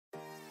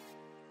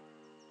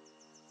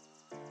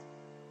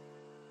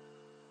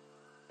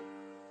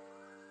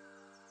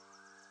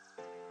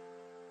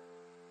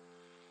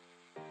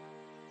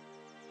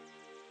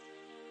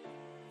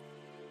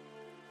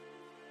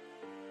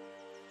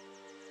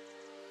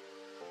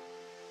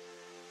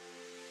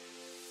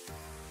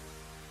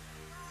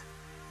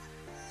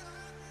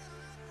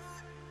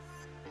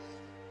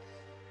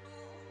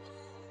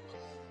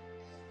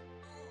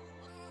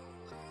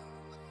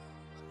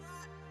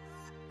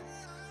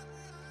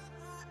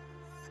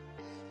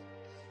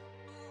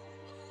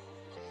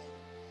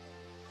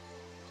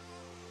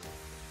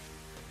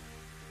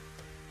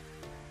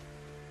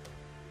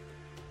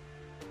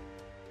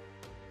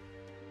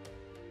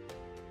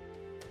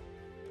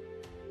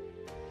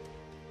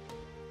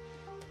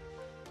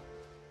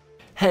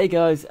Hey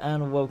guys,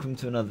 and welcome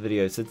to another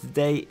video. So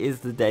today is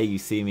the day you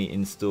see me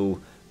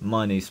install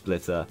my new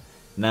splitter.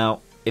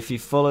 Now, if you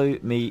follow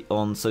me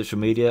on social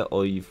media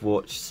or you've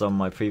watched some of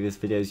my previous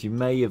videos, you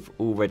may have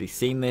already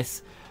seen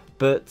this,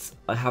 but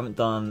I haven't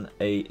done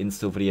a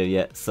install video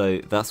yet, so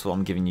that's what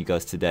I'm giving you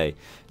guys today.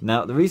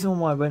 Now, the reason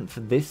why I went for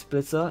this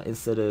splitter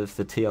instead of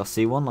the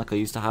TRC one like I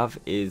used to have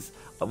is,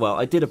 well,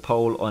 I did a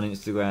poll on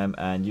Instagram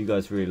and you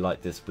guys really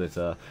like this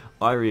splitter.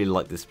 I really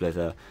like this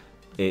splitter.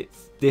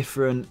 It's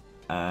different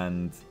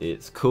and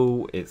it's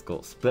cool, it's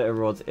got splitter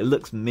rods, it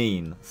looks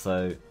mean,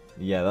 so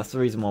yeah, that's the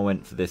reason why I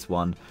went for this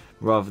one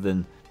rather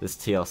than this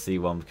TRC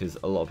one, because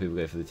a lot of people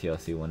go for the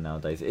TRC one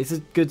nowadays. It's a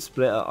good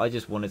splitter, I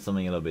just wanted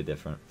something a little bit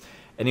different.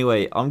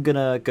 Anyway, I'm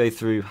gonna go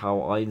through how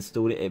I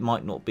installed it. It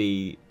might not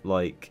be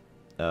like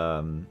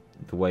the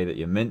way that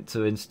you're meant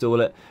to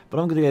install it, but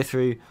I'm gonna go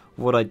through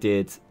what I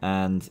did,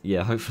 and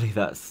yeah, hopefully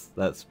that's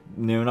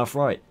near enough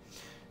right.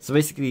 So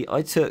basically,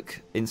 I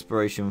took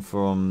inspiration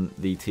from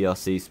the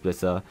TRC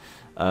splitter.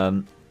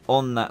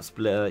 On that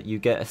splitter, you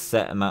get a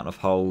set amount of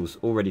holes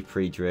already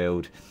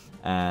pre-drilled,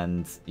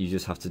 and you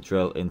just have to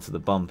drill into the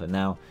bumper.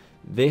 Now,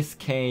 this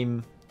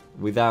came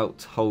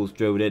without holes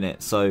drilled in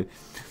it, so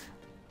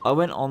I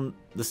went on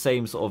the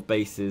same sort of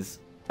basis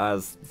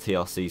as the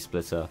TRC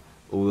splitter,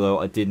 although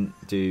I didn't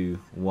do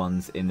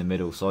ones in the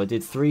middle. So I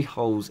did 3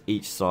 holes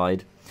each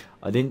side.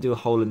 I didn't do a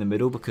hole in the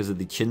middle because of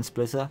the chin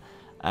splitter,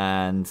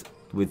 and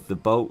with the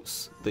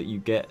bolts that you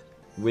get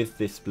with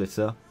this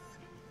splitter,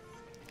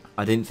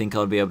 I didn't think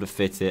I'd be able to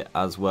fit it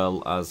as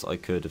well as I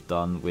could have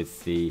done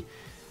with the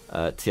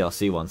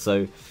TRC one.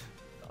 So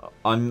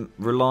I'm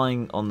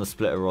relying on the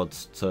splitter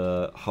rods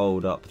to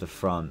hold up the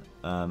front.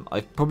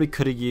 I probably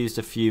could have used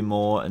a few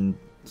more and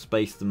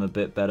spaced them a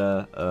bit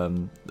better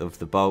of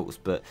the bolts,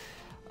 but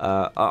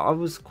I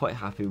was quite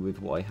happy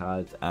with what I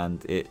had,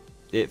 and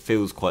it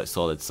feels quite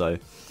solid. So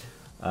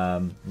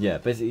yeah,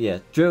 basically, yeah,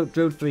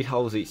 drilled 3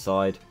 holes each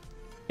side.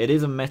 It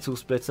is a metal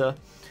splitter,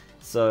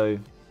 so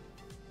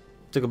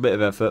took a bit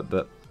of effort,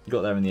 but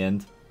got there in the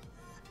end.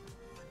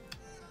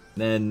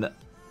 Then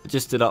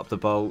just did up the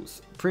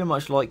bolts, pretty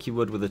much like you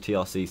would with a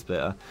TRC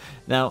splitter.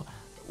 Now,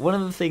 one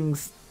of the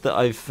things that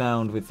I've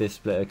found with this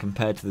splitter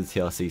compared to the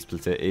TRC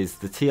splitter is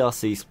the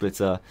TRC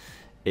splitter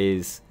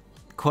is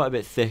quite a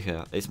bit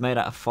thicker. It's made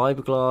out of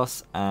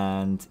fiberglass,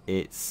 and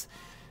it's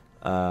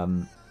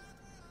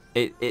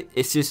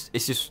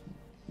just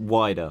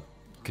wider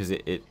because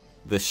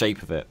the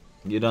shape of it.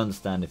 You'd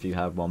understand if you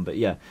have one, but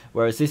yeah.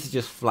 Whereas this is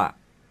just flat.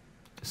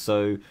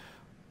 So,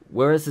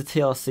 whereas the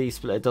TRC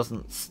splitter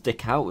doesn't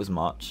stick out as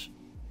much,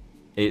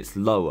 it's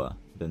lower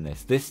than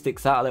this. This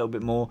sticks out a little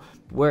bit more,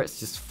 but where it's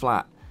just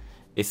flat,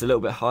 it's a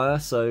little bit higher.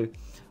 So,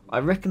 I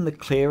reckon the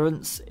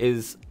clearance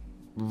is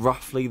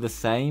roughly the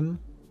same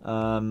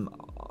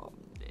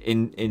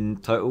in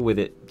total, with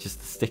it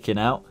just sticking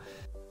out.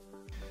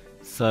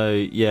 So,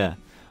 yeah.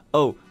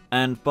 Oh,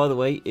 and by the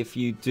way, if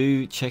you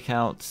do check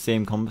out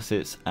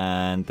CMComposites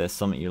and there's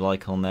something you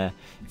like on there,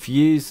 if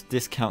you use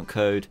discount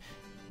code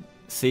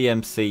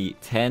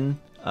CMC10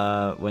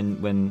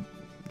 when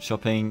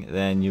shopping,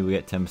 then you will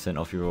get 10%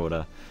 off your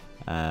order.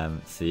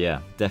 So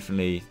yeah,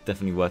 definitely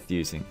worth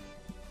using.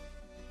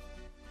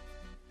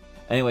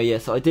 Anyway, yeah,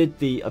 so I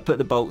put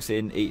the bolts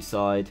in each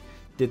side,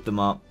 did them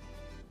up.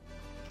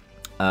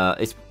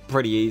 It's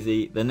pretty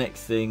easy. The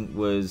next thing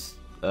was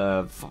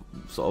sort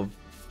of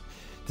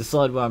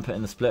decide where I'm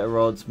putting the splitter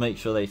rods, make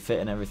sure they fit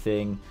and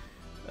everything,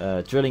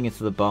 drilling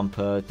into the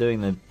bumper,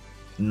 doing the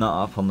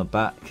nut up on the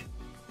back,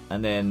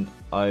 and then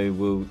I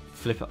will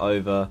flip it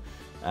over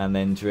and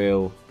then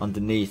drill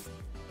underneath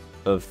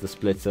of the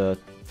splitter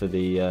for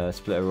the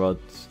splitter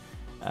rods,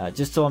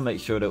 just so I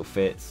make sure it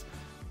fits.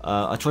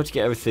 I try to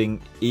get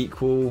everything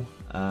equal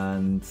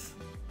and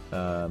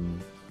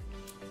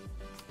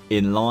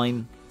in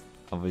line.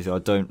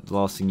 Obviously,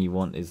 last thing you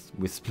want is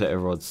with splitter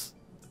rods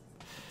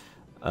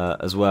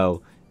as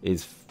well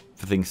is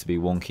for things to be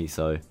wonky.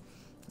 So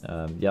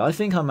yeah, I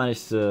think I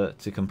managed to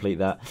complete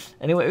that.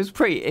 Anyway, it was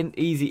pretty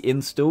easy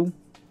install.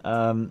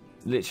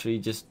 Literally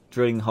just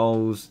drilling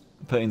holes,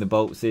 putting the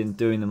bolts in,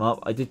 doing them up.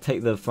 I did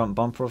take the front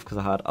bumper off because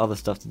I had other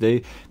stuff to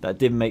do. That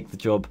did make the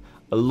job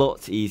a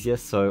lot easier,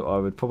 so I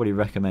would probably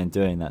recommend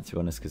doing that, to be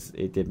honest, because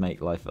it did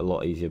make life a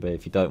lot easier. But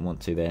if you don't want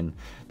to, then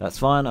that's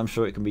fine. I'm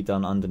sure it can be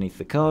done underneath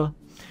the car.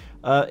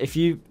 If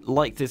you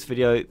like this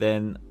video,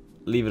 then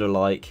leave it a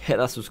like, hit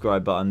that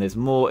subscribe button. There's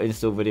more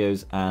install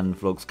videos and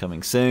vlogs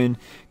coming soon.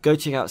 Go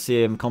check out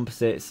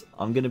CMComposites.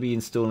 I'm going to be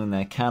installing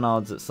their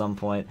Canards at some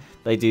point.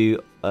 They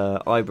do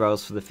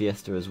eyebrows for the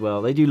Fiesta as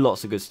well. They do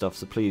lots of good stuff,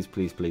 so please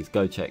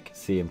go check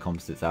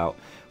CMComposites out.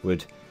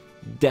 Would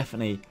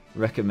definitely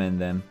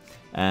recommend them.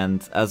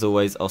 And as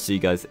always, I'll see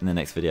you guys in the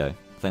next video.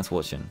 Thanks for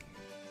watching.